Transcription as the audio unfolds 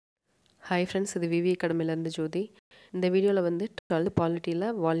Hi friends, இது விவி அகாடமிலேருந்து ஜோதி. இந்த வீடியோவில் வந்து 12th பாலிட்டியில்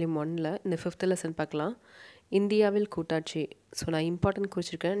வால்யூம் 1ல் இந்த 5th லெசன் பார்க்கலாம். இந்தியாவில் கூட்டாட்சி. ஸோ நான் இம்பார்ட்டன்ட்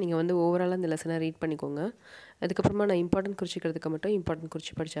குறிச்சிருக்கேன். நீங்கள் வந்து ஓவராலாக இந்த லெசனை ரீட் பண்ணிக்கோங்க. அதுக்கப்புறமா நான் இம்பார்ட்டன்ட் குறிச்சிக்கிறதுக்கு மட்டும் இம்பார்ட்டன்ட்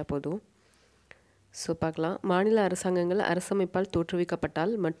குறித்து படித்தா போதும். ஸோ பார்க்கலாம். மாநில அரசாங்கங்கள் அரசமைப்பால்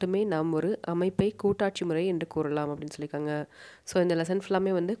தோற்றுவிக்கப்பட்டால் மட்டுமே நாம் ஒரு அமைப்பை கூட்டாட்சி முறை என்று கூறலாம் அப்படின்னு சொல்லியிருக்காங்க. ஸோ இந்த லெசன்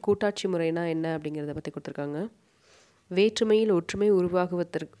ஃபுல்லாமே வந்து கூட்டாட்சி முறைனா என்ன அப்படிங்கிறத பற்றி கொடுத்துருக்காங்க. வேற்றுமையில் ஒற்றுமை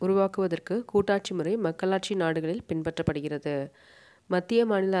உருவாக்குவதற்கு கூட்டாட்சி முறை மக்களாட்சி நாடுகளில் பின்பற்றப்படுகிறது. மத்திய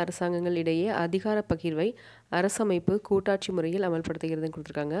மாநில அரசாங்கங்கள் இடையே அதிகார பகிர்வை அரசமைப்பு கூட்டாட்சி முறையில் அமல்படுத்துகிறதுன்னு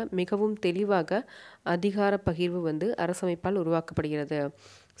கொடுத்துருக்காங்க. மிகவும் தெளிவாக அதிகார பகிர்வு வந்து அரசமைப்பால் உருவாக்கப்படுகிறது.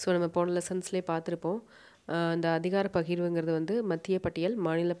 ஸோ நம்ம போன லெசன்ஸ்லேயே பார்த்துருப்போம். அந்த அதிகார பகிர்வுங்கிறது வந்து மத்திய பட்டியல்,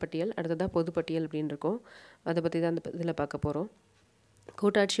 மாநில பட்டியல், அடுத்ததாக பொது பட்டியல் அப்படின்னு இருக்கும். அதை பற்றி தான் அந்த இதில் பார்க்க போகிறோம்.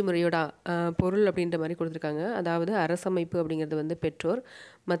 கூட்டாட்சி முறையோட பொருள் அப்படின்ற மாதிரி கொடுத்துருக்காங்க. அதாவது அரசமைப்பு அப்படிங்கிறது வந்து பெற்றோர்,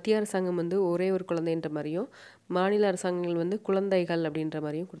 மத்திய அரசாங்கம் வந்து ஒரே ஒரு குழந்தைன்ற மாதிரியும், மாநில அரசாங்கங்கள் வந்து குழந்தைகள் அப்படின்ற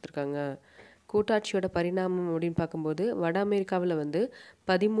மாதிரியும் கொடுத்துருக்காங்க. கூட்டாட்சியோட பரிணாமம் அப்படின்னு பார்க்கும்போது வட அமெரிக்காவில் வந்து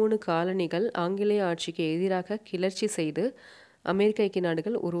 13 காலனிகள் ஆங்கிலேய ஆட்சிக்கு எதிராக கிளர்ச்சி செய்து அமெரிக்க ஐக்கிய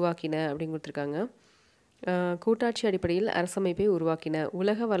நாடுகள் உருவாக்கின அப்படின்னு கொடுத்துருக்காங்க. கூட்டாட்சி அடிப்படையில் அரசமைப்பை உருவாக்கின.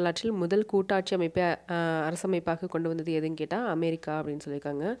 உலக வரலாற்றில் முதல் கூட்டாட்சி அமைப்பை அரசமைப்பாக கொண்டு வந்தது எதுன்னு கேட்டால் அமெரிக்கா அப்படின்னு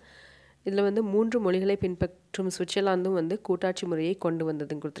சொல்லியிருக்காங்க. இதில் வந்து 3 மொழிகளை பின்பற்றும் சுவிட்சர்லாந்தும் வந்து கூட்டாட்சி முறையை கொண்டு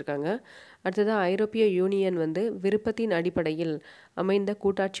வந்ததுன்னு கொடுத்துருக்காங்க. அடுத்ததாக ஐரோப்பிய யூனியன் வந்து விருப்பத்தின் அடிப்படையில் அமைந்த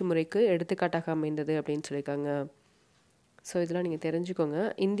கூட்டாட்சி முறைக்கு எடுத்துக்காட்டாக அமைந்தது அப்படின்னு சொல்லியிருக்காங்க. ஸோ இதெல்லாம் நீங்கள் தெரிஞ்சுக்கோங்க.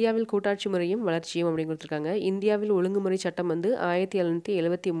 இந்தியாவில் கூட்டாட்சி முறையும் வளர்ச்சியும் அப்படின்னு கொடுத்துருக்காங்க. இந்தியாவில் ஒழுங்குமுறை சட்டம் வந்து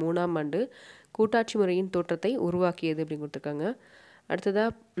 1773ஆம் ஆண்டு கூட்டாட்சி முறையின் தோற்றத்தை உருவாக்கியது அப்படின்னு கொடுத்துருக்காங்க. அடுத்ததாக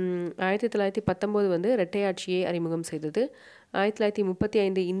 1919 வந்து இரட்டை ஆட்சியை அறிமுகம் செய்தது.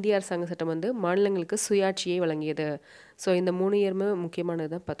 1935 இந்திய அரசாங்க சட்டம் வந்து மாநிலங்களுக்கு சுயாட்சியை வழங்கியது. ஸோ இந்த 3 இயருமே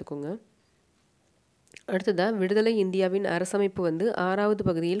முக்கியமானது தான் பார்த்துக்கோங்க. அடுத்ததாக விடுதலை இந்தியாவின் அரசமைப்பு வந்து 6வது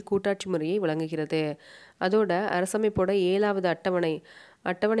பகுதியில் கூட்டாட்சி முறையை வழங்குகிறது. அதோட அரசமைப்போட 7வது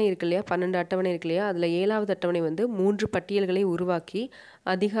அட்டவணை இருக்கு இல்லையா, 12 அட்டவணை இருக்கு இல்லையா, அதில் 7வது அட்டவணை வந்து 3 பட்டியல்களை உருவாக்கி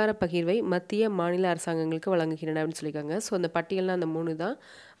அதிகார பகிர்வை மத்திய மாநில அரசாங்கங்களுக்கு வழங்குகின்றன அப்படின்னு சொல்லியிருக்காங்க. ஸோ அந்த பட்டியல்னால் அந்த 3 தான்.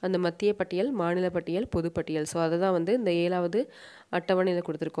 அந்த மத்திய பட்டியல், மாநில பட்டியல், பொது பட்டியல். ஸோ அதை தான் வந்து இந்த 7வது அட்டவணையில்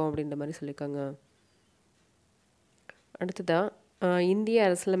கொடுத்துருக்கோம் அப்படின்ற மாதிரி சொல்லியிருக்காங்க. அடுத்ததாக இந்திய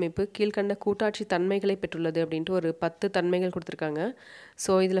அரசியலமைப்பு கீழ்கண்ட கூட்டாட்சி தன்மைகளை பெற்றுள்ளது அப்படின்ட்டு ஒரு 10 தன்மைகள் கொடுத்துருக்காங்க.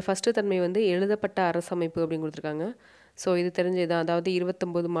 ஸோ இதில் ஃபஸ்ட்டு தன்மை வந்து எழுதப்பட்ட அரசமைப்பு அப்படின்னு கொடுத்துருக்காங்க. ஸோ இது தெரிஞ்சதுதான். அதாவது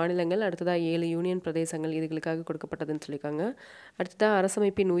 29 மாநிலங்கள், அடுத்ததாக 7 யூனியன் பிரதேசங்கள் இதுகளுக்காக கொடுக்கப்பட்டதுன்னு சொல்லியிருக்காங்க. அடுத்ததாக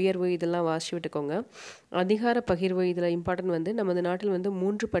அரசமைப்பின் உயர்வு இதெல்லாம் வாசி விட்டுக்கோங்க. அதிகார பகிர்வு இதில் இம்பார்ட்டன்ட் வந்து நமது நாட்டில் வந்து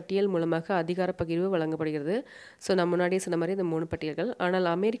 3 பட்டியல் மூலமாக அதிகார பகிர்வு வழங்கப்படுகிறது. ஸோ நான் முன்னாடியே சொன்ன மாதிரி இந்த 3 பட்டியல்கள். ஆனால்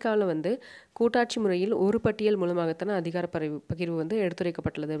அமெரிக்காவில் வந்து கூட்டாட்சி முறையில் ஒரு பட்டியல் மூலமாகத்தானே அதிகார பகிர்வு வந்து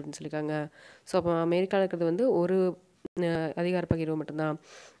எடுத்துரைக்கப்பட்டுள்ளது அப்படின்னு சொல்லியிருக்காங்க. ஸோ அப்போ அமெரிக்காவில் இருக்கிறது வந்து ஒரு அதிகார பகிர்வு மட்டும்தான்.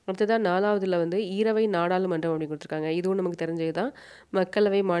 அடுத்ததான் 4வதுல வந்து ஈரவை நாடாளுமன்றம் அப்படின்னு கொடுத்துருக்காங்க. இதுவும் நமக்கு தெரிஞ்சது தான்.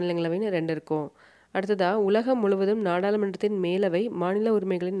 மக்களவை, மாநிலங்களவைன்னு 2 இருக்கும். அடுத்ததாக உலகம் முழுவதும் நாடாளுமன்றத்தின் மேலவை மாநில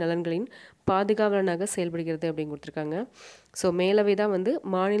உரிமைகளின் நலன்களின் பாதுகாவலனாக செயல்படுகிறது அப்படின்னு கொடுத்துருக்காங்க. ஸோ மேலவை தான் வந்து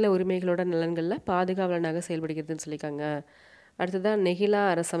மாநில உரிமைகளோட நலன்களில் பாதுகாவலனாக செயல்படுகிறதுன்னு சொல்லியிருக்காங்க. அடுத்ததாக நெகிழா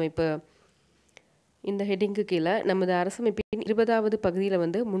அரசமைப்பு. இந்த ஹெட்டிங்க்கு கீழே நமது அரசமைப்பின் 20வது பகுதியில்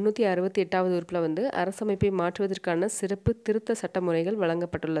வந்து 368வது உறுப்பில் வந்து அரசமைப்பை மாற்றுவதற்கான சிறப்பு திருத்த சட்டமுறைகள்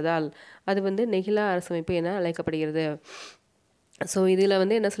வழங்கப்பட்டுள்ளதால் அது வந்து நெகிழா அரசமைப்பு என அழைக்கப்படுகிறது. ஸோ இதில்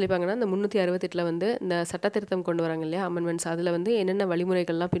வந்து என்ன சொல்லிப்பாங்கன்னா, இந்த 368 வந்து இந்த சட்ட திருத்தம் கொண்டு வராங்க இல்லையா, அமெண்ட்மெண்ட்ஸ், அதில் வந்து என்னென்ன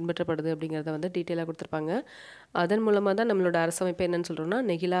வழிமுறைகள்லாம் பின்பற்றப்படுது அப்படிங்கிறத வந்து டீட்டெயிலாக கொடுத்துருப்பாங்க. அதன் மூலமாக தான் நம்மளோட அரசமைப்பு என்னன்னு சொல்கிறோம்னா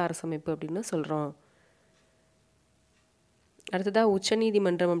நெகிழா அரசமைப்பு அப்படின்னு சொல்கிறோம். அடுத்ததாக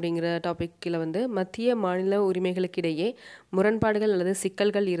உச்சநீதிமன்றம் அப்படிங்கிற டாப்பிக்கில் வந்து மத்திய மாநில உரிமைகளுக்கிடையே முரண்பாடுகள் அல்லது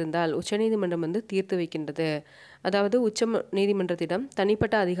சிக்கல்கள் இருந்தால் உச்சநீதிமன்றம் வந்து தீர்த்து வைக்கின்றது. அதாவது நீதிமன்றத்திடம்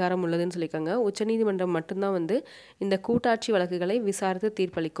தனிப்பட்ட அதிகாரம் உள்ளதுன்னு சொல்லியிருக்காங்க. உச்சநீதிமன்றம் மட்டும்தான் வந்து இந்த கூட்டாட்சி வழக்குகளை விசாரித்து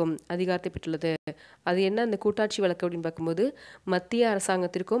தீர்ப்பளிக்கும் அதிகாரத்தை பெற்றுள்ளது. அது என்ன அந்த கூட்டாட்சி வழக்கு அப்படின்னு பார்க்கும்போது மத்திய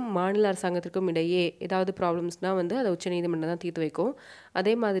அரசாங்கத்திற்கும் மாநில அரசாங்கத்திற்கும் இடையே ஏதாவது ப்ராப்ளம்ஸ்னால் வந்து அதை உச்சநீதிமன்றம் தான் தீர்த்து வைக்கும்.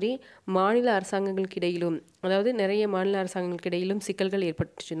 அதே மாதிரி மாநில அரசாங்கங்களுக்கு இடையிலும், அதாவது நிறைய மாநில அரசாங்கங்களுக்கு இடையிலும் சிக்கல்கள்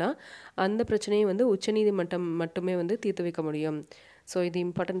ஏற்பட்டுச்சுன்னா அந்த பிரச்சனையை வந்து உச்சநீதிமன்றம் மட்டுமே வந்து தீர்த்து வைக்க முடியும். ஸோ இது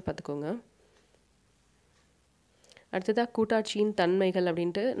இம்பார்ட்டன்ட் பார்த்துக்கோங்க. அடுத்ததாக கூட்டாட்சியின் தன்மைகள்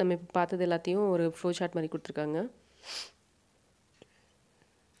அப்படின்ட்டு நம்ம இப்போ பார்த்தது எல்லாத்தையும் ஒரு ஃப்ளோ சார்ட் மாதிரி கொடுத்துருக்காங்க.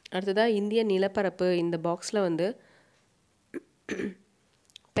 அடுத்ததாக இந்திய நிலப்பரப்பு. இந்த பாக்ஸில் வந்து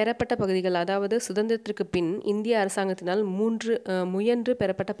பெறப்பட்ட பகுதிகள், அதாவது சுதந்திரத்திற்கு பின் இந்திய அரசாங்கத்தினால் முயன்று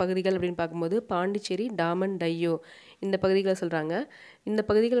பெறப்பட்ட பகுதிகள் அப்படின்னு பார்க்கும்போது பாண்டிச்சேரி, டாமன், டையூ இந்த பகுதிகளை சொல்கிறாங்க. இந்த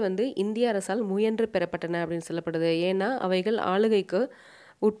பகுதிகள் வந்து இந்திய அரசால் முயன்று பெறப்பட்டன அப்படின்னு சொல்லப்படுது. ஏன்னா அவைகள் ஆளுகைக்கு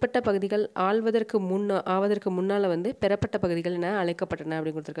உட்பட்ட பகுதிகள் ஆவதற்கு முன்னால் வந்து பெறப்பட்ட பகுதிகள் என அழைக்கப்பட்டன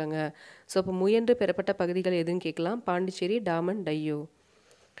அப்படின்னு கொடுத்துருக்காங்க. ஸோ இப்போ முயன்று பெறப்பட்ட பகுதிகள் எதுன்னு கேட்கலாம். பாண்டிச்சேரி, டாமன், டையூ.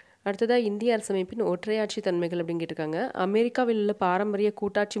 அடுத்ததாக இந்திய அரசமைப்பின் ஒற்றையாட்சி தன்மைகள் அப்படின்னு கேட்டிருக்காங்க. அமெரிக்காவில் உள்ள பாரம்பரிய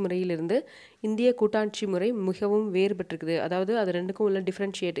கூட்டாட்சி முறையிலிருந்து இந்திய கூட்டாட்சி முறை மிகவும் வேறுபட்டிருக்குது. அதாவது அது ரெண்டுக்கும் உள்ள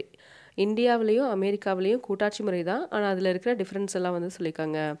டிஃப்ரென்ஷியேட், இந்தியாவிலையும் அமெரிக்காவிலையும் கூட்டாட்சி முறை தான், ஆனால் அதில் இருக்கிற டிஃப்ரென்ஸ் எல்லாம் வந்து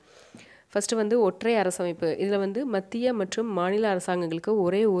சொல்லியிருக்காங்க. ஃபஸ்ட்டு வந்து ஒற்றை அரசமைப்பு. இதில் வந்து மத்திய மற்றும் மாநில அரசாங்கங்களுக்கு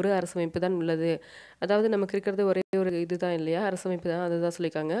ஒரே ஒரு அரசமைப்பு தான் உள்ளது. அதாவது நமக்கு இருக்கிறது ஒரே ஒரு இதுதான் இல்லையா, அரசமைப்பு தான், அதுதான்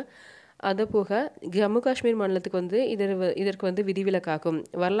சொல்லியிருக்காங்க. அது போக ஜம்மு காஷ்மீர் மாநிலத்துக்கு வந்து இதற்கு வந்து விதிவிலக்காகும்.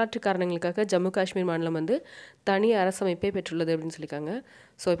 வரலாற்று காரணங்களுக்காக ஜம்மு காஷ்மீர் மாநிலம் வந்து தனி அரசமைப்பை பெற்றுள்ளது அப்படின்னு சொல்லியிருக்காங்க.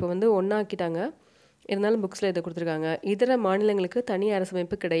 ஸோ இப்போ வந்து ஒன்றாக்கிட்டாங்க, இருந்தாலும் புக்ஸில் இதை கொடுத்துருக்காங்க. இதர மாநிலங்களுக்கு தனி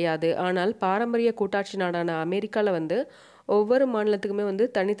அரசமைப்பு கிடையாது. ஆனால் பாரம்பரிய கூட்டாட்சி நாடான அமெரிக்காவில் வந்து ஒவ்வொரு மாநிலத்துக்குமே வந்து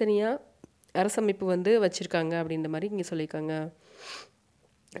தனித்தனியாக அரசமைப்பு வந்து வச்சுருக்காங்க அப்படின்ற மாதிரி இங்கே சொல்லியிருக்காங்க.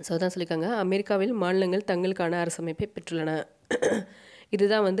 ஸோ தான் சொல்லியிருக்காங்க, அமெரிக்காவில் மாநிலங்கள் தங்களுக்கான அரசமைப்பை பெற்றுள்ளன.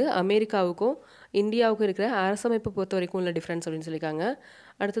 இதுதான் வந்து அமெரிக்காவுக்கும் இந்தியாவுக்கும் இருக்கிற அரசமைப்பு பொறுத்த வரைக்கும் உள்ள டிஃப்ரென்ஸ் அப்படின்னு சொல்லியிருக்காங்க.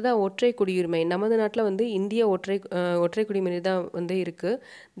 அடுத்ததாக ஒற்றை குடியுரிமை. நமது நாட்டில் வந்து இந்திய ஒற்றை குடியுரிமை தான் வந்து இருக்குது.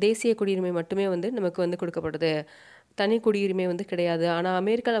 தேசிய குடியுரிமை மட்டுமே வந்து நமக்கு வந்து கொடுக்கப்படுது, தனி குடியுரிமை வந்து கிடையாது. ஆனால்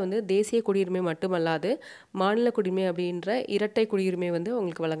அமெரிக்காவில் வந்து தேசிய குடியுரிமை மட்டுமல்லாது மாநில குடியுரிமை அப்படின்ற இரட்டை குடியுரிமை வந்து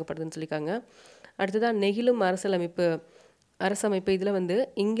உங்களுக்கு வழங்கப்படுதுன்னு சொல்லியிருக்காங்க. அடுத்ததாக நெகிழும் அரசமைப்பு. இதில் வந்து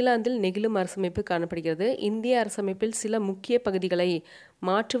இங்கிலாந்தில் நெகிழும் அரசமைப்பு காணப்படுகிறது. இந்திய அரசமைப்பில் சில முக்கிய பகுதிகளை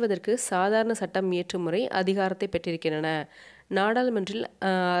மாற்றுவதற்கு சாதாரண சட்டம் இயற்றும் முறை அதிகாரத்தை பெற்றிருக்கின்றன. நாடாளுமன்றில்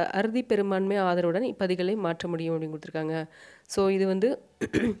அறுதி பெரும்பான்மை ஆதரவுடன் இப்பகுதிகளை மாற்ற முடியும் அப்படின்னு கொடுத்துருக்காங்க. ஸோ இது வந்து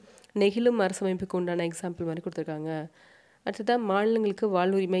நெகிழும் அரசமைப்புக்கு உண்டான எக்ஸாம்பிள் மாதிரி கொடுத்துருக்காங்க. அடுத்ததாக மாநிலங்களுக்கு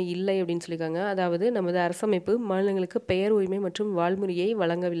வாழ்வுரிமை இல்லை அப்படின்னு சொல்லியிருக்காங்க. அதாவது நமது அரசமைப்பு மாநிலங்களுக்கு பெயர் உரிமை மற்றும் வாழ்முறையை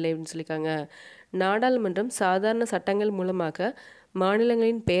வழங்கவில்லை அப்படின்னு சொல்லியிருக்காங்க. நாடாளுமன்றம் சாதாரண சட்டங்கள் மூலமாக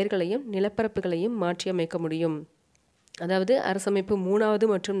மாநிலங்களின் பெயர்களையும் நிலப்பரப்புகளையும் மாற்றி அமைக்க முடியும். அதாவது அரசமைப்பு 3வது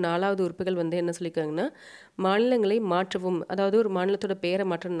மற்றும் 4வது உறுப்புகள் வந்து என்ன சொல்லியிருக்காங்கன்னா, மாநிலங்களை மாற்றவும், அதாவது ஒரு மாநிலத்தோட பெயரை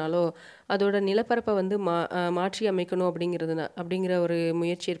மாற்றணுனாலோ அதோட நிலப்பரப்பை வந்து மாற்றி அமைக்கணும் அப்படிங்கிற ஒரு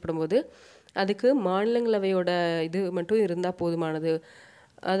முயற்சி ஏற்படும் போது அதுக்கு மாநிலங்களவையோட இது மட்டும் இருந்தால் போதுமானது.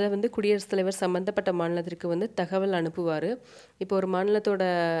 அதை வந்து குடியரசுத் தலைவர் சம்மந்தப்பட்ட மாநிலத்திற்கு வந்து தகவல் அனுப்புவார். இப்போ ஒரு மாநிலத்தோட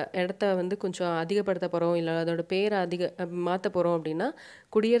இடத்த வந்து கொஞ்சம் அதிகப்படுத்த போகிறோம், இல்லை அதோட பேரை மாற்ற போகிறோம் அப்படின்னா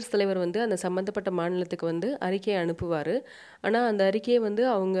குடியரசுத் தலைவர் வந்து அந்த சம்மந்தப்பட்ட மாநிலத்துக்கு வந்து அறிக்கையை அனுப்புவார். ஆனால் அந்த அறிக்கையை வந்து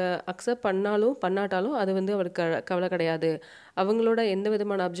அவங்க அக்செப்ட் பண்ணாட்டாலும் அது வந்து அவருக்கு கவலை கிடையாது. அவங்களோட எந்த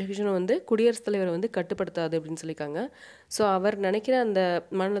விதமான அப்ஜெக்ஷனும் வந்து குடியரசுத் தலைவரை வந்து கட்டுப்படுத்தாது அப்படின்னு சொல்லியிருக்காங்க. ஸோ அவர் நினைக்கிற அந்த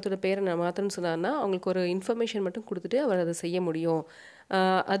மாநிலத்தோட பேரை நான் மாற்றணும்னு சொன்னார்னா அவங்களுக்கு ஒரு இன்ஃபர்மேஷன் மட்டும் கொடுத்துட்டு அவர் அதை செய்ய முடியும்.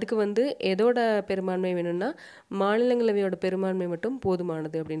 அதுக்கு வந்து எதோட பெரும்பான்மை வேணும்னா மாநிலங்களவையோட பெரும்பான்மை மட்டும்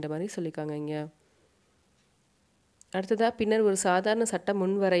போதுமானது அப்படின்ற மாதிரி சொல்லியிருக்காங்க இங்கே. அடுத்ததாக பின்னர் ஒரு சாதாரண சட்ட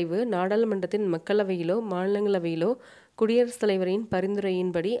முன்வரைவு நாடாளுமன்றத்தின் மக்களவையிலோ மாநிலங்களவையிலோ குடியரசுத் தலைவரின்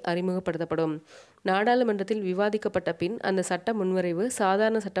பரிந்துரையின்படி அறிமுகப்படுத்தப்படும். நாடாளுமன்றத்தில் விவாதிக்கப்பட்ட பின் அந்த சட்ட முன்வரைவு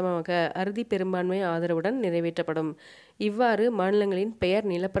சாதாரண சட்டமாக அறுதி பெரும்பான்மை ஆதரவுடன் நிறைவேற்றப்படும். இவ்வாறு மாநிலங்களின் பெயர்,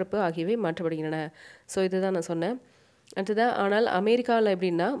 நிலப்பரப்பு ஆகியவை மாற்றப்படுகின்றன. ஸோ இதுதான் நான் சொன்னேன். அடுத்ததாக ஆனால் அமெரிக்காவில்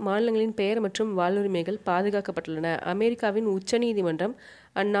எப்படின்னா மாநிலங்களின் பெயர் மற்றும் வாழ்வுரிமைகள் பாதுகாக்கப்பட்டுள்ளன. அமெரிக்காவின் உச்சநீதிமன்றம்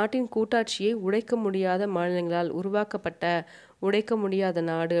அந்நாட்டின் கூட்டாட்சியை உடைக்க முடியாத மாநிலங்களால் உருவாக்கப்பட்ட உடைக்க முடியாத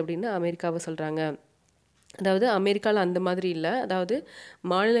நாடு அப்படின்னு அமெரிக்காவை சொல்கிறாங்க. அதாவது அமெரிக்காவில் அந்த மாதிரி இல்லை, அதாவது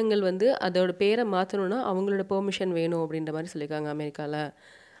மாநிலங்கள் வந்து அதோட பேரை மாற்றணுன்னா அவங்களோட பெர்மிஷன் வேணும் அப்படின்ற மாதிரி சொல்லியிருக்காங்க.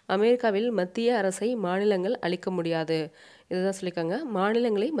 அமெரிக்காவில் மத்திய அரசை மாநிலங்கள் அளிக்க முடியாது, இதுதான் சொல்லியிருக்காங்க.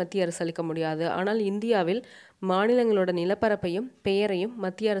 மாநிலங்களை மத்திய அரசு அளிக்க முடியாது. ஆனால் இந்தியாவில் மாநிலங்களோட நிலப்பரப்பையும் பெயரையும்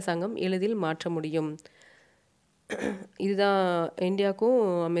மத்திய அரசாங்கம் எளிதில் மாற்ற முடியும். இதுதான் இந்தியாவுக்கும்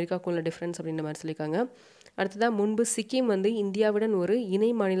அமெரிக்காவுக்கும் உள்ள டிஃப்ரென்ஸ் அப்படின்ற மாதிரி சொல்லியிருக்காங்க. அடுத்ததாக முன்பு சிக்கிம் வந்து இந்தியாவுடன் ஒரு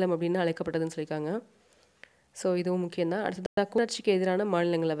இணை மாநிலம் அப்படின்னு அழைக்கப்பட்டதுன்னு சொல்லியிருக்காங்க. ஸோ இதுவும் முக்கியம்தான். அடுத்ததாக கூட்டாட்சிக்கு எதிரான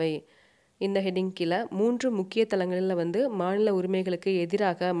மாநிலங்களவை. இந்த ஹெட்டிங் கீழே 3 முக்கிய தளங்களில் வந்து மாநில உரிமைகளுக்கு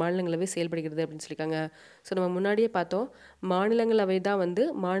எதிராக மாநிலங்களவை செயல்படுகிறது அப்படின்னு சொல்லியிருக்காங்க. ஸோ நம்ம முன்னாடியே பார்த்தோம், மாநிலங்களவை தான் வந்து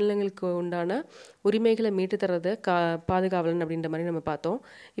மாநிலங்களுக்கு உண்டான உரிமைகளை மீட்டு தர்றதை பாதுகாவலன் அப்படின்ற மாதிரி நம்ம பார்த்தோம்.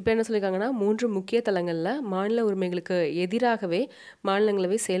 இப்போ என்ன சொல்லியிருக்காங்கன்னா 3 முக்கிய தளங்களில் மாநில உரிமைகளுக்கு எதிராகவே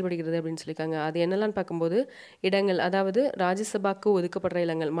மாநிலங்களவை செயல்படுகிறது அப்படின்னு சொல்லியிருக்காங்க. அது என்னெல்லாம் பார்க்கும்போது இடங்கள், அதாவது ராஜ்யசபாக்கு ஒதுக்கப்படுற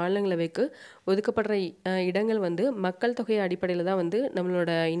இடங்கள், மாநிலங்களவைக்கு ஒதுக்கப்படுற இடங்கள் வந்து மக்கள் தொகை அடிப்படையில் தான் வந்து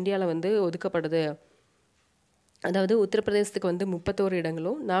நம்மளோட இந்தியாவில் வந்து ஒதுக்கப்படுது. அதாவது உத்தரப்பிரதேசத்துக்கு வந்து 31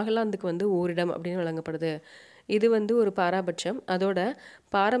 இடங்களும் நாகாலாந்துக்கு வந்து 1 இடம் அப்படின்னு வழங்கப்படுது. இது வந்து ஒரு பாராபட்சம். அதோட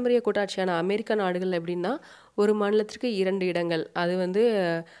பாரம்பரிய கூட்டாட்சியான அமெரிக்க நாடுகள் எப்படின்னா ஒரு மாநிலத்திற்கு 2 இடங்கள், அது வந்து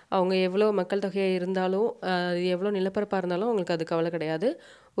அவங்க எவ்வளோ மக்கள் தொகையாக இருந்தாலும் அது எவ்வளோ நிலப்பரப்பாக இருந்தாலும் அவங்களுக்கு அது கவலை கிடையாது.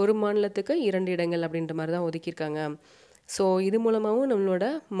 ஒரு மாநிலத்துக்கு 2 இடங்கள் அப்படின்ற மாதிரி தான் ஒதுக்கியிருக்காங்க. ஸோ இது மூலமாகவும் நம்மளோட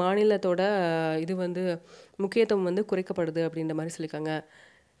மாநிலத்தோட இது வந்து முக்கியத்துவம் வந்து குறைக்கப்படுது அப்படின்ற மாதிரி சொல்லியிருக்காங்க.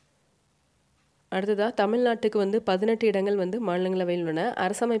 அடுத்ததாக தமிழ்நாட்டுக்கு வந்து 18 இடங்கள் வந்து மாநிலங்களவையில் உள்ளன.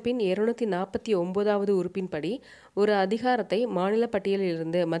 அரசமைப்பின் 249வது உறுப்பின்படி ஒரு அதிகாரத்தை மாநில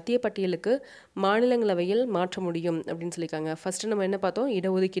பட்டியலிலிருந்து மத்திய பட்டியலுக்கு மாநிலங்களவையில் மாற்ற முடியும் அப்படின்னு சொல்லியிருக்காங்க. ஃபஸ்ட்டு நம்ம என்ன பார்த்தோம்,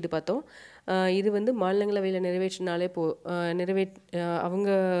 இடஒதுக்கீடு பார்த்தோம். இது வந்து மாநிலங்களவையில் நிறைவேற்றினாலே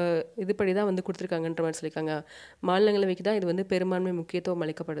அவங்க இதுபடி தான் வந்து கொடுத்துருக்காங்கன்ற மாதிரி சொல்லியிருக்காங்க. மாநிலங்களவைக்கு தான் இது வந்து பெரும்பான்மை முக்கியத்துவம்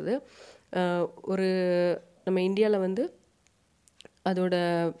அளிக்கப்படுது. ஒரு நம்ம இந்தியாவில் வந்து அதோட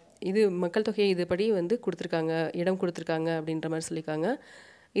இது மக்கள் தொகை இதுபடி வந்து கொடுத்துருக்காங்க, இடம் கொடுத்துருக்காங்க அப்படின்ற மாதிரி சொல்லியிருக்காங்க.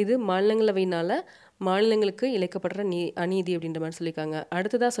 இது மாநிலங்களவையினால் மாநிலங்களுக்கு இழைக்கப்படுற அநீதி அப்படின்ற மாதிரி சொல்லியிருக்காங்க.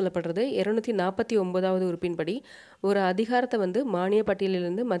 அடுத்ததாக சொல்லப்படுறது 249வது உறுப்பின்படி ஒரு அதிகாரத்தை வந்து மானிய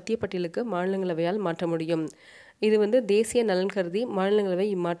பட்டியலிலிருந்து மத்திய பட்டியலுக்கு மாநிலங்களவையால் மாற்ற முடியும். இது வந்து தேசிய நலன் கருதி மாநிலங்களவை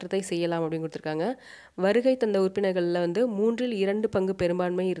இம்மாற்றத்தை செய்யலாம் அப்படின்னு கொடுத்துருக்காங்க. வருகை தந்த உறுப்பினர்களில் வந்து 2/3 பங்கு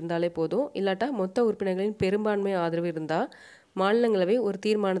பெரும்பான்மை இருந்தாலே போதும். இல்லாட்டா மொத்த உறுப்பினர்களின் பெரும்பான்மை ஆதரவு இருந்தால் மாநிலங்களவை ஒரு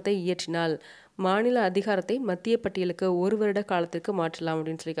தீர்மானத்தை இயற்றினால் மாநில அதிகாரத்தை மத்திய பட்டியலுக்கு 1 வருட காலத்திற்கு மாற்றலாம்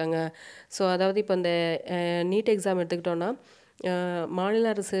அப்படின்னு சொல்லியிருக்காங்க. ஸோ அதாவது இப்போ இந்த நீட் எக்ஸாம் எடுத்துக்கிட்டோன்னா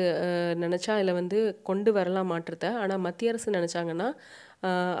மாநில அரசு நினச்சா இதில் வந்து கொண்டு வரலாம் மாற்றத்தை. ஆனால் மத்திய அரசு நினச்சாங்கன்னா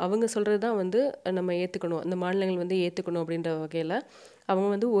அவங்க சொல்கிறது தான் வந்து நம்ம ஏற்றுக்கணும், அந்த மாநிலங்கள் வந்து ஏற்றுக்கணும் அப்படின்ற வகையில் அவங்க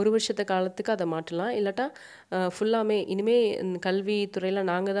வந்து 1 வருஷத்து காலத்துக்கு அதை மாற்றலாம். இல்லாட்டா ஃபுல்லாமே இனிமேல் கல்வித்துறையில்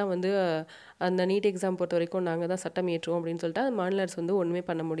நாங்கள் தான் வந்து அந்த நீட் எக்ஸாம் பொறுத்த வரைக்கும் நாங்கள் தான் சட்டம் ஏற்றுவோம் அப்படின்னு சொல்லிட்டு அது மாநில அரசு வந்து ஒன்றுமே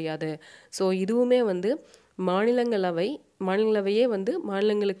பண்ண முடியாது. ஸோ இதுவுமே வந்து மாநிலங்களவையே வந்து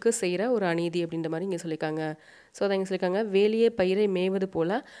மாநிலங்களுக்கு செய்கிற ஒரு அநீதி அப்படின்ற மாதிரி இங்கே சொல்லியிருக்காங்க. ஸோ அதை இங்கே சொல்லியிருக்காங்க, வேலியே பயிரை மேய்வது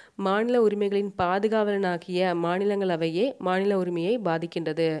போல மாநில உரிமைகளின் பாதுகாவலனாகிய மாநிலங்களவையே மாநில உரிமையை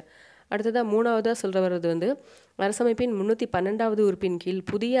பாதிக்கின்றது. அடுத்ததாக 3வதாக சொல்ல வர்றது வந்து அரசமைப்பின் 312வது உறுப்பின் கீழ்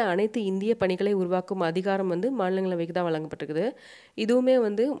புதிய அனைத்து இந்திய பணிகளை உருவாக்கும் அதிகாரம் வந்து மாநிலங்களவைக்கு தான் வழங்கப்பட்டிருக்குது. இதுவுமே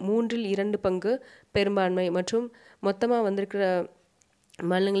வந்து 2/3 பங்கு பெரும்பான்மை மற்றும் மொத்தமாக வந்திருக்கிற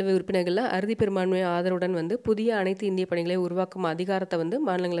மாநிலங்களவை உறுப்பினர்களில் அறுதி பெரும்பான்மை ஆதரவுடன் வந்து புதிய அனைத்து இந்திய பணிகளை உருவாக்கும் அதிகாரத்தை வந்து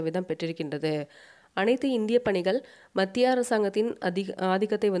மாநிலங்களவை தான் பெற்றிருக்கின்றது. அனைத்து இந்திய பணிகள் மத்திய அரசாங்கத்தின்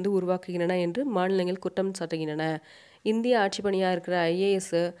ஆதிக்கத்தை வந்து உருவாக்குகின்றன என்று மாநிலங்கள் குற்றம் சாட்டுகின்றன. இந்திய ஆட்சி பணியாக இருக்கிற IAS,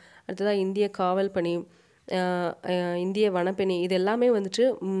 அடுத்ததாக இந்திய காவல் பணி, இந்திய வனப்பணி, இது எல்லாமே வந்துட்டு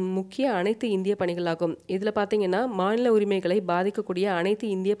முக்கிய அனைத்து இந்திய பணிகளாகும். இதில் பார்த்திங்கன்னா மாநில உரிமைகளை பாதிக்கக்கூடிய அனைத்து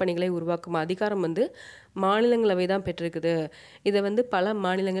இந்திய பணிகளை உருவாக்கும் அதிகாரம் வந்து மாநிலங்களவை தான் பெற்றிருக்குது. இதை வந்து பல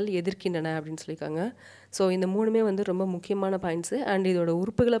மாநிலங்கள் எதிர்க்கின்றன அப்படின்னு சொல்லியிருக்காங்க. ஸோ இந்த 3மே வந்து ரொம்ப முக்கியமான பாயிண்ட்ஸு. அண்ட் இதோட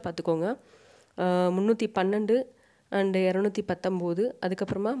உறுப்புகளை பார்த்துக்கோங்க, 312 அண்டு 219,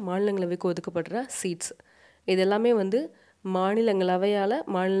 அதுக்கப்புறமா மாநிலங்களவைக்கு ஒதுக்கப்படுற சீட்ஸ், இது எல்லாமே வந்து மாநிலங்களவையால்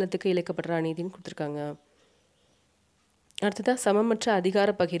மாநிலத்துக்கு இழைக்கப்படுற அநீதின்னு கொடுத்துருக்காங்க. அடுத்ததாக சமமற்ற அதிகார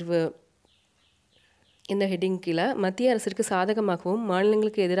பகிர்வு. இந்த ஹெட்டிங் கீழே மத்திய அரசிற்கு சாதகமாகவும்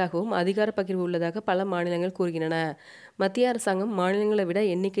மாநிலங்களுக்கு எதிராகவும் அதிகார பகிர்வு உள்ளதாக பல மாநிலங்கள் கூறுகின்றன. மத்திய அரசாங்கம் மாநிலங்களை விட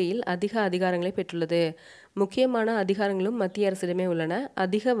எண்ணிக்கையில் அதிக அதிகாரங்களை பெற்றுள்ளது. முக்கியமான அதிகாரங்களும் மத்திய அரசிடமே உள்ளன.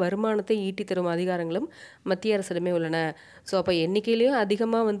 அதிக வருமானத்தை ஈட்டி தரும் அதிகாரங்களும் மத்திய அரசிடமே உள்ளன. ஸோ அப்போ எண்ணிக்கையிலையும்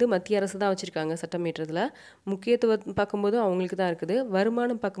அதிகமாக வந்து மத்திய அரசு தான் வச்சுருக்காங்க சட்டம் இயற்றத்தில். முக்கியத்துவம் பார்க்கும்போதும் அவங்களுக்கு தான் இருக்குது,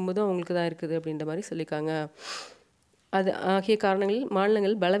 வருமானம் பார்க்கும்போதும் அவங்களுக்கு தான் இருக்குது அப்படின்ற மாதிரி சொல்லியிருக்காங்க. அது ஆகிய காரணங்களில்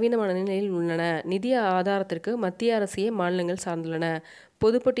மாநிலங்கள் பலவீனமான நிலையில் உள்ளன. நிதி ஆதாரத்திற்கு மத்திய அரசையே மாநிலங்கள் சார்ந்துள்ளன.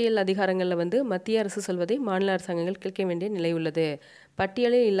 பொதுப்பட்டியல் அதிகாரங்களில் வந்து மத்திய அரசு சொல்வதை மாநில அரசாங்கங்கள் கேட்க வேண்டிய நிலை உள்ளது.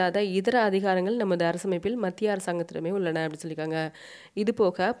 பட்டியலில் இல்லாத இதர அதிகாரங்கள் நமது அரசமைப்பில் மத்திய அரசாங்கத்திடமே உள்ளன அப்படின்னு சொல்லியிருக்காங்க. இது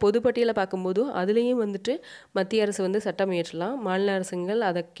போக பொதுப்பட்டியலை பார்க்கும்போதும் அதுலேயும் வந்துட்டு மத்திய அரசு வந்து சட்டம் இயற்றலாம், மாநில அரசுகள்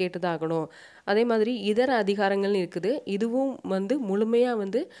அதை கேட்டுதான் ஆகணும். அதே மாதிரி இதர அதிகாரங்கள் இருக்குது, இதுவும் வந்து முழுமையாக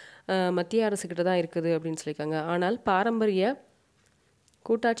வந்து மத்திய அரசுக்கிட்ட தான் இருக்குது அப்படின்னு சொல்லியிருக்காங்க. ஆனால் பாரம்பரிய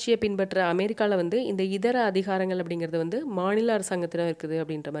கூட்டாட்சியை பின்பற்ற அமெரிக்காவில் வந்து இந்த இதர அதிகாரங்கள் அப்படிங்கிறது வந்து மாநில அரசாங்கத்திடம் இருக்குது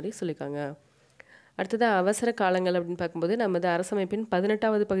அப்படின்ற மாதிரி சொல்லியிருக்காங்க. அடுத்ததாக அவசர காலங்கள் அப்படின்னு பார்க்கும்போது நமது அரசமைப்பின்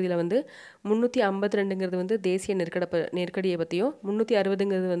 18வது பகுதியில் வந்து 352ங்கிறது வந்து தேசிய நெருக்கடியை பற்றியும்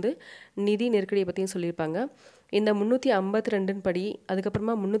 360ங்கிறது வந்து நிதி நெருக்கடியை பற்றியும் சொல்லியிருப்பாங்க. இந்த 352 படி,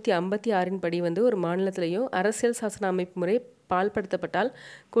 அதுக்கப்புறமா 356 படி வந்து ஒரு மாநிலத்திலையும் அரசியல் சாசன அமைப்பு முறை பால்படுத்தப்பட்டால்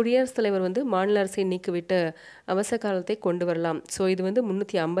குடியரசுத் தலைவர் வந்து மாநில அரசை நீக்கிவிட்டு அவசர காலத்தை கொண்டு வரலாம். ஸோ இது வந்து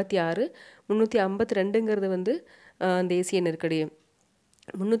 356. 352ங்கிறது வந்து தேசிய நெருக்கடி.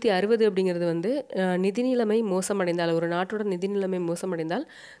 360 அப்படிங்கிறது வந்து நிதி நிலைமை மோசமடைந்தால், ஒரு நாட்டோட நிதி நிலைமை மோசமடைந்தால்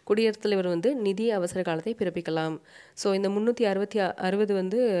குடியரசுத் தலைவர் வந்து நிதி அவசர காலத்தை பிறப்பிக்கலாம். ஸோ இந்த 360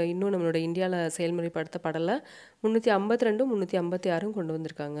 வந்து இன்னும் நம்மளோட இந்தியாவில் செயல்முறைப்படுத்தப்படலை. 352, 356 கொண்டு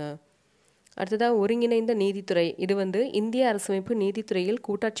வந்திருக்காங்க. அடுத்ததாக ஒருங்கிணைந்த நீதித்துறை. இது வந்து இந்திய அரசமைப்பு நீதித்துறையில்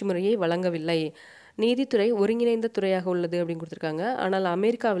கூட்டாட்சி முறையை வழங்கவில்லை. நீதித்துறை ஒருங்கிணைந்த துறையாக உள்ளது அப்படின்னு கொடுத்துருக்காங்க. ஆனால்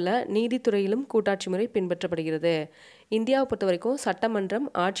அமெரிக்காவில் நீதித்துறையிலும் கூட்டாட்சி முறை பின்பற்றப்படுகிறது. இந்தியாவை பொறுத்த வரைக்கும் சட்டமன்றம்,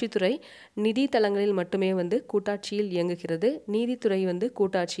 ஆட்சித்துறை, நிதி தளங்களில் மட்டுமே வந்து கூட்டாட்சியில் இயங்குகிறது. நீதித்துறை வந்து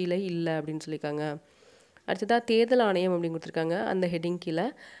கூட்டாட்சியில் இல்லை அப்படின்னு சொல்லியிருக்காங்க. அடுத்ததாக தேர்தல் ஆணையம் அப்படின்னு கொடுத்துருக்காங்க. அந்த ஹெட்டிங் கீழே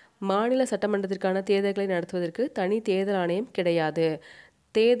மாநில சட்டமன்றத்திற்கான தேர்தல்களை நடத்துவதற்கு தனி தேர்தல் ஆணையம் கிடையாது.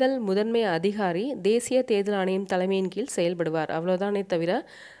 தேர்தல் முதன்மை அதிகாரி தேசிய தேர்தல் ஆணையம் தலைமையின் கீழ் செயல்படுவார். அவ்வளோதானே தவிர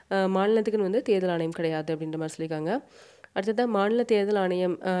மாநிலத்துக்குன்னு வந்து தேர்தல் ஆணையம் கிடையாது அப்படின்ற மாதிரி சொல்லியிருக்காங்க. அடுத்ததாக மாநில தேர்தல்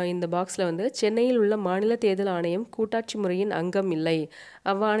ஆணையம் இந்த பாக்ஸில் வந்து சென்னையில் உள்ள மாநில தேர்தல் ஆணையம் கூட்டாட்சி முறையின் அங்கம் இல்லை.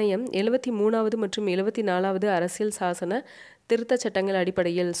 அவ்வாணையம் 73வது மற்றும் 74வது அரசியல் சாசன திருத்த சட்டங்கள்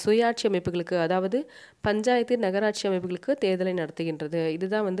அடிப்படையில் சுயாட்சி அமைப்புகளுக்கு, அதாவது பஞ்சாயத்து நகராட்சி அமைப்புகளுக்கு தேர்தலை நடத்துகின்றது.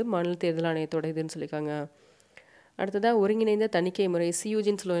 இதுதான் வந்து மாநில தேர்தல் ஆணையத்தோட இதுன்னு சொல்லியிருக்காங்க. அடுத்ததாக ஒருங்கிணைந்த தணிக்கை முறை,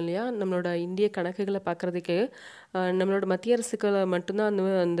 சியூஜின்னு சொல்லுவோம் இல்லையா, நம்மளோட இந்திய கணக்குகளை பார்க்குறதுக்கு நம்மளோட மத்திய அரசுக்களை மட்டும்தான்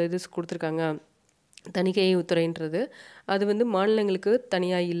அந்த இது கொடுத்துருக்காங்க, தணிக்கை உத்துறைன்றது. அது வந்து மாநிலங்களுக்கு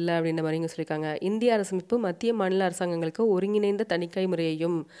தனியாக இல்லை அப்படின்ற மாதிரி இங்கே சொல்லியிருக்காங்க. இந்திய அரசமைப்பு மத்திய மாநில அரசாங்கங்களுக்கு ஒருங்கிணைந்த தணிக்கை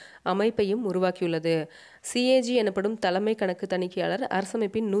முறையையும் அமைப்பையும் உருவாக்கியுள்ளது. சிஏஜி எனப்படும் தலைமை கணக்கு தணிக்கையாளர்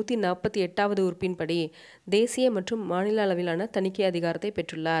அரசமைப்பின் 148வது உறுப்பின்படி தேசிய மற்றும் மாநில அளவிலான தணிக்கை அதிகாரத்தை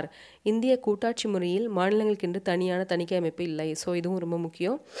பெற்றுள்ளார். இந்திய கூட்டாட்சி முறையில் மாநிலங்களுக்கென்று தனியான தணிக்கை அமைப்பு இல்லை. ஸோ இதுவும் ரொம்ப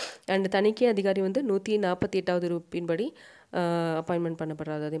முக்கியம். அண்ட் தணிக்கை அதிகாரி வந்து 148வது உறுப்பின்படி அப்பாயின்மெண்ட்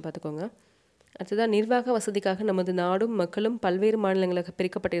பண்ணப்படுறாரு, அதையும் பார்த்துக்கோங்க. அடுத்ததான் நிர்வாக வசதிக்காக நமது நாடும் மக்களும் பல்வேறு மாநிலங்களாக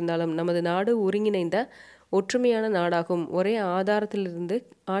பிரிக்கப்பட்டிருந்தாலும் நமது நாடு ஒருங்கிணைந்த ஒற்றுமையான நாடாகும். ஒரே ஆதாரத்திலிருந்து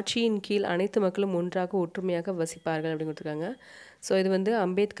ஆட்சியின் கீழ் அனைத்து மக்களும் ஒன்றாக ஒற்றுமையாக வசிப்பார்கள் அப்படின்னு கொடுத்துருக்காங்க. ஸோ இது வந்து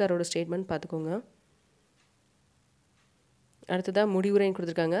அம்பேத்கரோட ஸ்டேட்மெண்ட், பார்த்துக்கோங்க. அடுத்ததாக முடிவுரைன்னு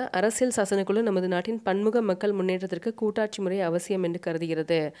கொடுத்துருக்காங்க. அரசியல் சாசனக்குழு நமது நாட்டின் பன்முக மக்கள் முன்னேற்றத்திற்கு கூட்டாட்சி முறை அவசியம் என்று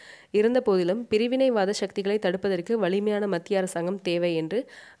கருதுகிறது. இருந்த போதிலும் பிரிவினைவாத சக்திகளை தடுப்பதற்கு வலிமையான மத்திய அரசாங்கம் தேவை என்று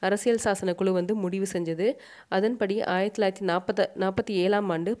அரசியல் சாசனக்குழு வந்து முடிவு செஞ்சது. அதன்படி 1947ஆம்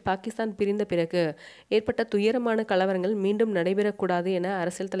ஆண்டு பாகிஸ்தான் பிரிந்த பிறகு ஏற்பட்ட துயரமான கலவரங்கள் மீண்டும் நடைபெறக்கூடாது என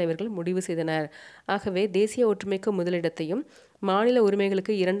அரசியல் தலைவர்கள் முடிவு செய்தனர். ஆகவே தேசிய ஒற்றுமைக்கு முதலிடத்தையும் மாநில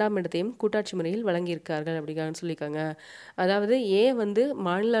உரிமைகளுக்கு 2ஆம் இடத்தையும் கூட்டாட்சி முறையில் வழங்கியிருக்கார்கள் அப்படின்னு சொல்லியிருக்காங்க. அதாவது ஏன் வந்து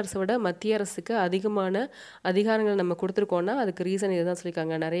மாநில அரசை விட மத்திய அரசுக்கு அதிகமான அதிகாரங்கள் நம்ம கொடுத்துருக்கோன்னா அதுக்கு ரீசன் இதுதான்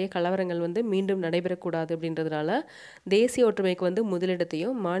சொல்லியிருக்காங்க. நிறைய கலவரங்கள் வந்து மீண்டும் நடைபெறக்கூடாது அப்படின்றதுனால தேசிய ஒற்றுமைக்கு வந்து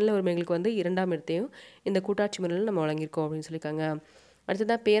முதலிடத்தையும் மாநில உரிமைகளுக்கு வந்து 2ஆம் இடத்தையும் இந்த கூட்டாட்சி முறையில் நம்ம வழங்கியிருக்கோம் அப்படின்னு சொல்லியிருக்காங்க.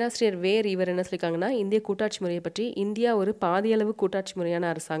 அடுத்ததாக பேராசிரியர் வேர் இவர் என்ன சொல்லியிருக்காங்கன்னா, இந்திய கூட்டாட்சி முறையை பற்றி இந்தியா ஒரு பாதியளவு கூட்டாட்சி முறையான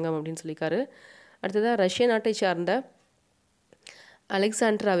அரசாங்கம் அப்படின்னு சொல்லியிருக்காரு. அடுத்ததாக ரஷ்ய நாட்டை சார்ந்த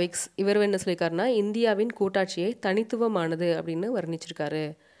அலெக்சாண்டர் அவிக்ஸ் இவர் என்ன சொல்லியிருக்காருன்னா, இந்தியாவின் கூட்டாட்சியை தனித்துவமானது அப்படின்னு வர்ணிச்சிருக்காரு.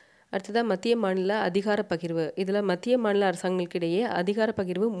 அடுத்ததாக மத்திய மாநில அதிகார பகிர்வு. இதில் மத்திய மாநில அரசாங்கங்களுக்கிடையே அதிகார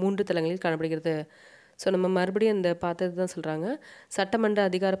பகிர்வு 3 தளங்களில் காணப்படுகிறது. ஸோ நம்ம மறுபடியும் அந்த பார்த்தது தான் சொல்கிறாங்க. சட்டமன்ற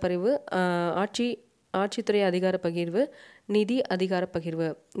அதிகார பகிர்வு, ஆட்சித்துறை அதிகார பகிர்வு, நிதி அதிகார பகிர்வு.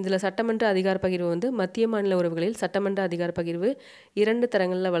 இதில் சட்டமன்ற அதிகார பகிர்வு வந்து மத்திய மாநில உறவுகளில் சட்டமன்ற அதிகார பகிர்வு 2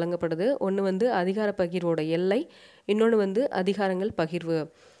 தரங்களில் வழங்கப்படுது. ஒன்று வந்து அதிகார பகிர்வோட எல்லை, இன்னொன்று வந்து அதிகாரங்கள் பகிர்வு.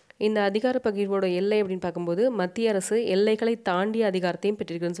 இந்த அதிகார பகிர்வோட எல்லை அப்படின்னு பார்க்கும்போது மத்திய அரசு எல்லைகளை தாண்டிய அதிகாரத்தையும்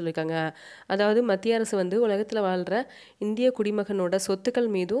பெற்றிருக்குன்னு சொல்லியிருக்காங்க. அதாவது மத்திய அரசு வந்து உலகத்தில் வாழ்கிற இந்திய குடிமகனோட சொத்துக்கள்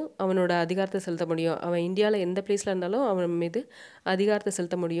மீதும் அவனோட அதிகாரத்தை செலுத்த முடியும். அவன் இந்தியாவில் எந்த பிளேஸில் இருந்தாலும் அவன் மீது அதிகாரத்தை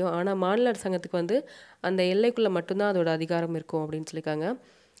செலுத்த முடியும். ஆனால் மாநில அரசாங்கத்துக்கு வந்து அந்த எல்லைக்குள்ளே மட்டும்தான் அதோட அதிகாரம் இருக்கும் அப்படின்னு சொல்லியிருக்காங்க.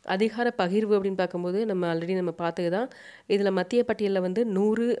 அதிகார பகிர்வு அப்படின்னு பார்க்கும்போது நம்ம ஆல்ரெடி நம்ம பார்த்தது தான். இதில் மத்திய பட்டியலில் வந்து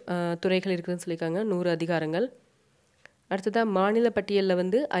 100 துறைகள் இருக்குதுன்னு சொல்லியிருக்காங்க, 100 அதிகாரங்கள். அடுத்ததாக மாநில பட்டியலில்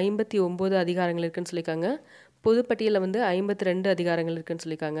வந்து 59 அதிகாரங்கள் இருக்குதுன்னு சொல்லியிருக்காங்க. பொதுப்பட்டியலில் வந்து 52 அதிகாரங்கள் இருக்குதுன்னு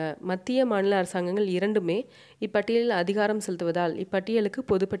சொல்லியிருக்காங்க. மத்திய மாநில அரசாங்கங்கள் இரண்டுமே இப்பட்டியலில் அதிகாரம் செலுத்துவதால் இப்பட்டியலுக்கு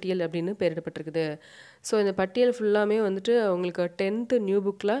பொதுப்பட்டியல் அப்படின்னு பெயரிடப்பட்டிருக்குது. ஸோ இந்த பட்டியல் ஃபுல்லாமே வந்துட்டு உங்களுக்கு 10th நியூ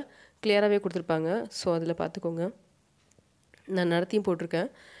புக்கில் கிளியராகவே கொடுத்துருப்பாங்க. ஸோ அதில் பார்த்துக்கோங்க, நான் நடத்தியும்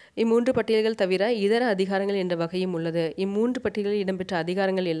போட்டிருக்கேன். இம்மூன்று பட்டியல்கள் தவிர இதர அதிகாரங்கள் என்ற வகையும் உள்ளது. இம்மூன்று பட்டியல்களில் இடம்பெற்ற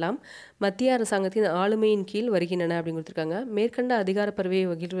அதிகாரங்கள் எல்லாம் மத்திய அரசாங்கத்தின் ஆளுமையின் கீழ் வருகின்றன அப்படின்னு கொடுத்துருக்காங்க. மேற்கண்ட அதிகார பரவியை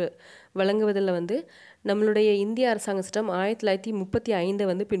வழங்குவதில் வந்து நம்மளுடைய இந்திய அரசாங்க சட்டம் 1935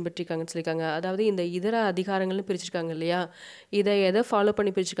 வந்து பின்பற்றிருக்காங்கன்னு சொல்லியிருக்காங்க. அதாவது இந்த இதர அதிகாரங்கள்னு பிரிச்சிருக்காங்க இல்லையா, இதை எதை ஃபாலோ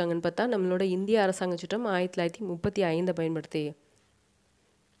பண்ணி பிரிச்சிருக்காங்கன்னு பார்த்தா நம்மளோட இந்திய அரசாங்க சட்டம் 1935 பயன்படுத்தி.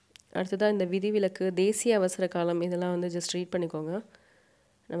 அடுத்ததாக இந்த விதிவிலக்கு, தேசிய அவசர காலம், இதெல்லாம் வந்து ஜஸ்ட் ரீட் பண்ணிக்கோங்க.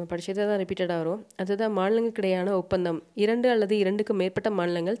 நம்ம படிச்சதை தான் ரிப்பீட்டடாக வரும். அதுதான் மாநிலங்களுக்கிடையான ஒப்பந்தம். 2 அல்லது 2க்கு மேற்பட்ட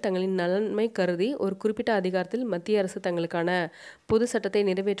மாநிலங்கள் தங்களின் நலன்மை கருதி ஒரு குறிப்பிட்ட அதிகாரத்தில் மத்திய அரசு தங்களுக்கான பொது சட்டத்தை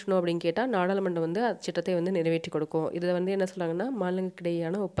நிறைவேற்றணும் அப்படின்னு கேட்டால் நாடாளுமன்றம் வந்து சட்டத்தை வந்து நிறைவேற்றி கொடுக்கும். இதை வந்து என்ன சொல்கிறாங்கன்னா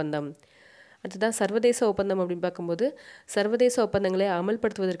மாநிலங்களுக்கிடையான ஒப்பந்தம். அடுத்ததாக சர்வதேச ஒப்பந்தம் அப்படின்னு பார்க்கும்போது சர்வதேச ஒப்பந்தங்களை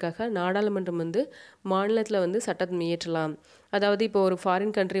அமல்படுத்துவதற்காக நாடாளுமன்றம் வந்து மாநிலத்தில் வந்து சட்டம் இயற்றலாம். அதாவது இப்போ ஒரு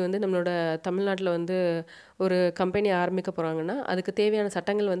ஃபாரின் கண்ட்ரி வந்து நம்மளோட தமிழ்நாட்டில் வந்து ஒரு கம்பெனி ஆரம்பிக்க போகிறாங்கன்னா அதுக்கு தேவையான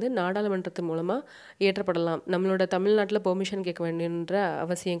சட்டங்கள் வந்து நாடாளுமன்றத்தின் மூலமாக இயற்றப்படலாம். நம்மளோட தமிழ்நாட்டில் பெர்மிஷன் கேட்க வேண்டியன்ற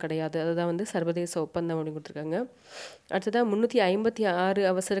அவசியம் கிடையாது. அதுதான் வந்து சர்வதேச ஒப்பந்தம் அப்படின்னு கொடுத்துருக்காங்க. அடுத்ததாக 356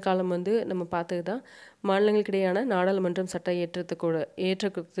 அவசர காலம் வந்து நம்ம பார்த்தது தான் மாநிலங்களுக்கிடையான நாடாளுமன்றம் சட்டம்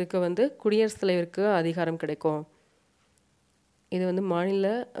ஏற்றத்துக்கு வந்து குடியரசுத் தலைவருக்கு அதிகாரம் கிடைக்கும். இது வந்து மாநில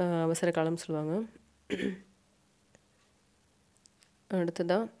அவசர காலம் சொல்லுவாங்க.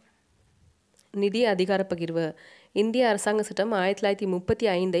 அடுத்ததான் நிதி அதிகார பகிர்வு. இந்திய அரசாங்க சட்டம்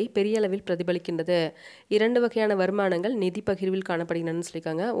 1935 பெரிய அளவில் பிரதிபலிக்கின்றது. 2 வகையான வருமானங்கள் நிதி பகிர்வில் காணப்படுகின்றன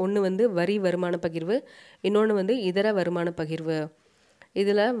சொல்லியிருக்காங்க. ஒன்று வந்து வரி வருமான பகிர்வு, இன்னொன்று வந்து இதர வருமான பகிர்வு.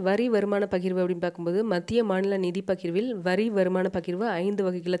 இதில் வரி வருமான பகிர்வு அப்படின்னு பார்க்கும்போது மத்திய மாநில நிதி பகிர்வில் வரி வருமான பகிர்வு 5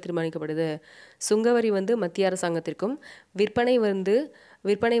 வகைகளில் தீர்மானிக்கப்படுது. சுங்கவரி வந்து மத்திய அரசாங்கத்திற்கும், விற்பனை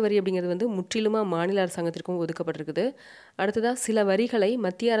வரி அப்படிங்கிறது வந்து முற்றிலுமாக மாநில அரசாங்கத்திற்கும் ஒதுக்கப்பட்டிருக்குது. அடுத்ததாக சில வரிகளை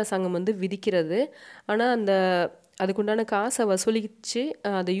மத்திய அரசாங்கம் வந்து விதிக்கிறது. ஆனால் அதுக்குண்டான காசை வசூலித்து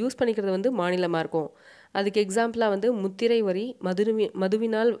அதை யூஸ் பண்ணிக்கிறது வந்து மாநிலமாக இருக்கும். அதுக்கு எக்ஸாம்பிளாக வந்து முத்திரை வரி,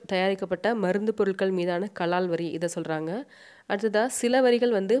 மதுவினால் தயாரிக்கப்பட்ட மருந்து பொருட்கள் மீதான கலால் வரி இதை சொல்கிறாங்க. அடுத்ததாக சில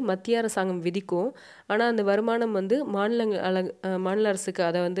வரிகள் வந்து மத்திய அரசாங்கம் விதிக்கும். ஆனால் அந்த வருமானம் வந்து மாநில அரசுக்கு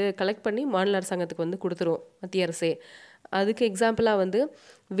அதை வந்து கலெக்ட் பண்ணி மாநில அரசாங்கத்துக்கு வந்து கொடுத்துரும் மத்திய அரசே. அதுக்கு எக்ஸாம்பிளாக வந்து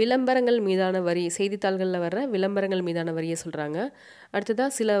விளம்பரங்கள் மீதான வரி, செய்தித்தாள்களில் வர்ற விளம்பரங்கள் மீதான வரியை சொல்கிறாங்க. அடுத்ததாக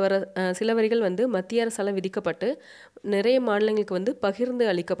சில வரிகள் வந்து மத்திய அரசால் விதிக்கப்பட்டு நிறைய மாநிலங்களுக்கு வந்து பகிர்ந்து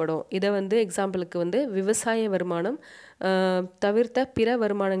அளிக்கப்படும். இதை வந்து எக்ஸாம்பிளுக்கு வந்து விவசாய வருமானம் தவிர்த்த பிற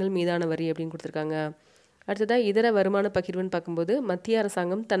வருமானங்கள் மீதான வரி அப்படின்னு கொடுத்துருக்காங்க. அடுத்ததாக இதர வருமான பகிர்வுன்னு பார்க்கும்போது மத்திய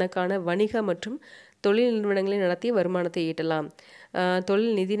அரசாங்கம் தனக்கான வணிக மற்றும் தொழில் நிறுவனங்களை நடத்தி வருமானத்தை ஈட்டலாம்.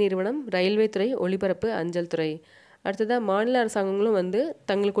 தொழில் நிதி நிறுவனம், ரயில்வே துறை, ஒலிபரப்பு, அஞ்சல் துறை. அடுத்ததாக மாநில அரசாங்கங்களும் வந்து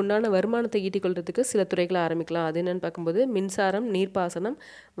தங்களுக்கு உண்டான வருமானத்தை ஈட்டிக்கொள்றதுக்கு சில துறைகளை ஆரம்பிக்கலாம். அது என்னென்னு பார்க்கும்போது மின்சாரம், நீர்ப்பாசனம்,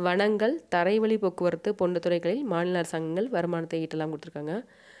 வனங்கள், தரைவழி போக்குவரத்து போன்ற துறைகளில் மாநில அரசாங்கங்கள் வருமானத்தை ஈட்டலாம் கொடுத்துருக்காங்க.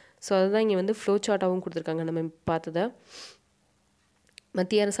 ஸோ அதுதான் இங்கே வந்து ஃப்ளோ சார்ட்டாகவும் கொடுத்துருக்காங்க. நம்ம பார்த்ததை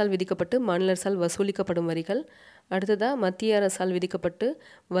மத்திய அரசால் விதிக்கப்பட்டு மாநில அரசால் வசூலிக்கப்படும் வரிகள், அடுத்ததாக மத்திய அரசால் விதிக்கப்பட்டு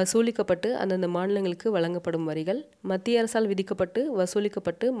வசூலிக்கப்பட்டு அந்தந்த மாநிலங்களுக்கு வழங்கப்படும் வரிகள், மத்திய அரசால் விதிக்கப்பட்டு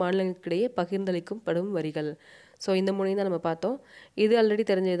வசூலிக்கப்பட்டு மாநிலங்களுக்கிடையே பகிர்ந்தளிக்கப்படும் வரிகள். ஸோ இந்த மூணையும் தான் நம்ம பார்த்தோம். இது ஆல்ரெடி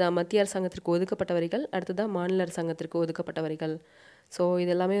தெரிஞ்சதுதான், மத்திய அரசாங்கத்திற்கு ஒதுக்கப்பட்ட வரிகள், அடுத்ததாக மாநில அரசாங்கத்திற்கு ஒதுக்கப்பட்ட வரிகள். ஸோ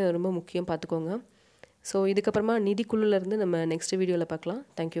இது எல்லாமே ரொம்ப முக்கியம், பார்த்துக்கோங்க. ஸோ இதுக்கப்புறமா நிதிக்குழுலேருந்து நம்ம நெக்ஸ்ட் வீடியோவில் பார்க்கலாம்.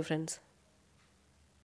 Thank you friends.